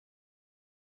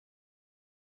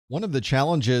One of the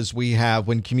challenges we have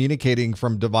when communicating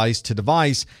from device to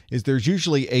device is there's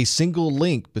usually a single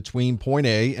link between point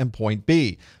A and point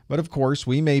B. But of course,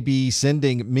 we may be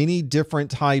sending many different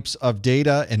types of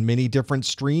data and many different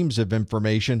streams of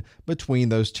information between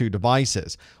those two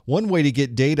devices. One way to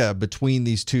get data between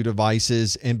these two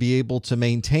devices and be able to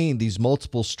maintain these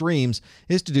multiple streams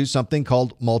is to do something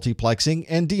called multiplexing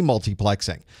and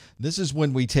demultiplexing. This is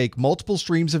when we take multiple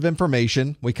streams of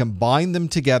information, we combine them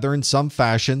together in some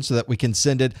fashion so that we can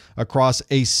send it across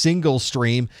a single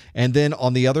stream, and then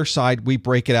on the other side, we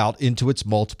break it out into its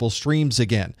multiple streams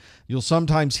again. You'll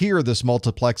sometimes hear this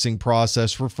multiplexing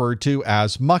process referred to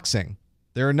as muxing.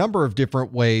 There are a number of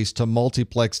different ways to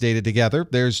multiplex data together.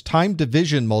 There's time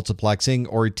division multiplexing,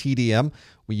 or TDM.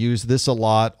 We use this a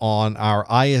lot on our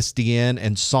ISDN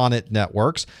and SONET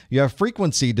networks. You have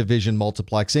frequency division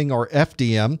multiplexing, or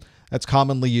FDM. That's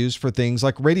commonly used for things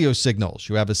like radio signals.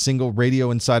 You have a single radio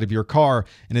inside of your car,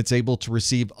 and it's able to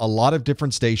receive a lot of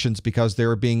different stations because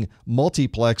they're being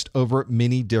multiplexed over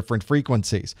many different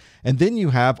frequencies. And then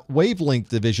you have wavelength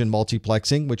division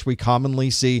multiplexing, which we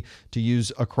commonly see to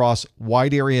use across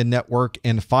wide area network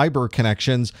and fiber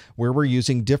connections, where we're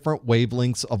using different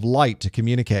wavelengths of light to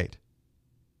communicate.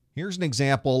 Here's an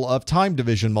example of time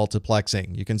division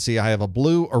multiplexing. You can see I have a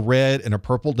blue, a red, and a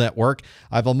purple network.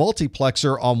 I have a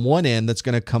multiplexer on one end that's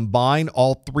going to combine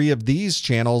all three of these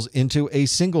channels into a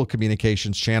single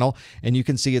communications channel, and you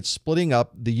can see it's splitting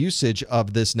up the usage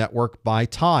of this network by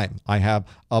time. I have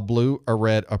a blue, a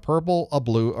red, a purple, a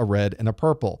blue, a red, and a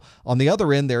purple. On the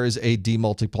other end, there is a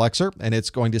demultiplexer, and it's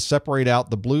going to separate out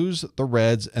the blues, the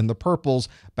reds, and the purples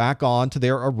back onto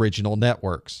their original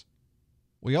networks.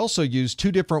 We also use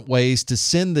two different ways to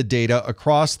send the data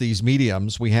across these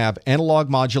mediums. We have analog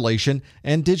modulation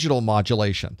and digital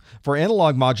modulation. For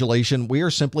analog modulation, we are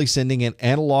simply sending an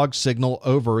analog signal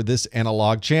over this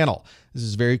analog channel. This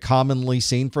is very commonly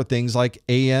seen for things like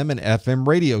AM and FM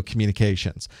radio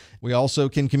communications. We also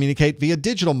can communicate via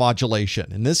digital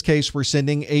modulation. In this case, we're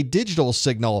sending a digital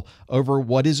signal over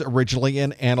what is originally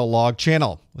an analog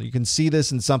channel. Well, you can see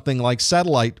this in something like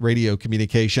satellite radio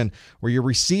communication, where you're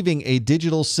receiving a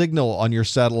digital signal on your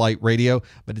satellite radio,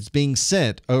 but it's being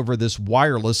sent over this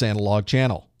wireless analog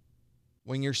channel.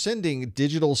 When you're sending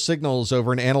digital signals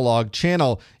over an analog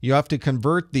channel, you have to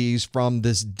convert these from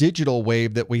this digital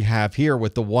wave that we have here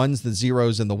with the ones, the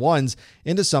zeros, and the ones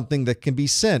into something that can be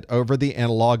sent over the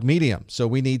analog medium. So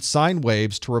we need sine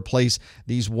waves to replace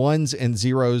these ones and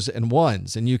zeros and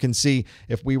ones. And you can see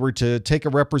if we were to take a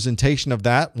representation of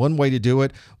that, one way to do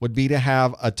it would be to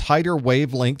have a tighter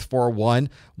wavelength for a one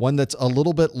that's a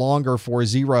little bit longer for a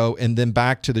zero, and then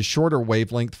back to the shorter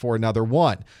wavelength for another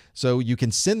one. So you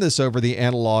can send this over the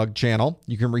analog channel,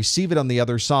 you can receive it on the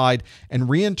other side, and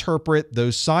reinterpret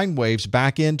those sine waves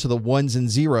back into the ones and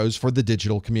zeros for the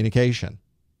digital communication.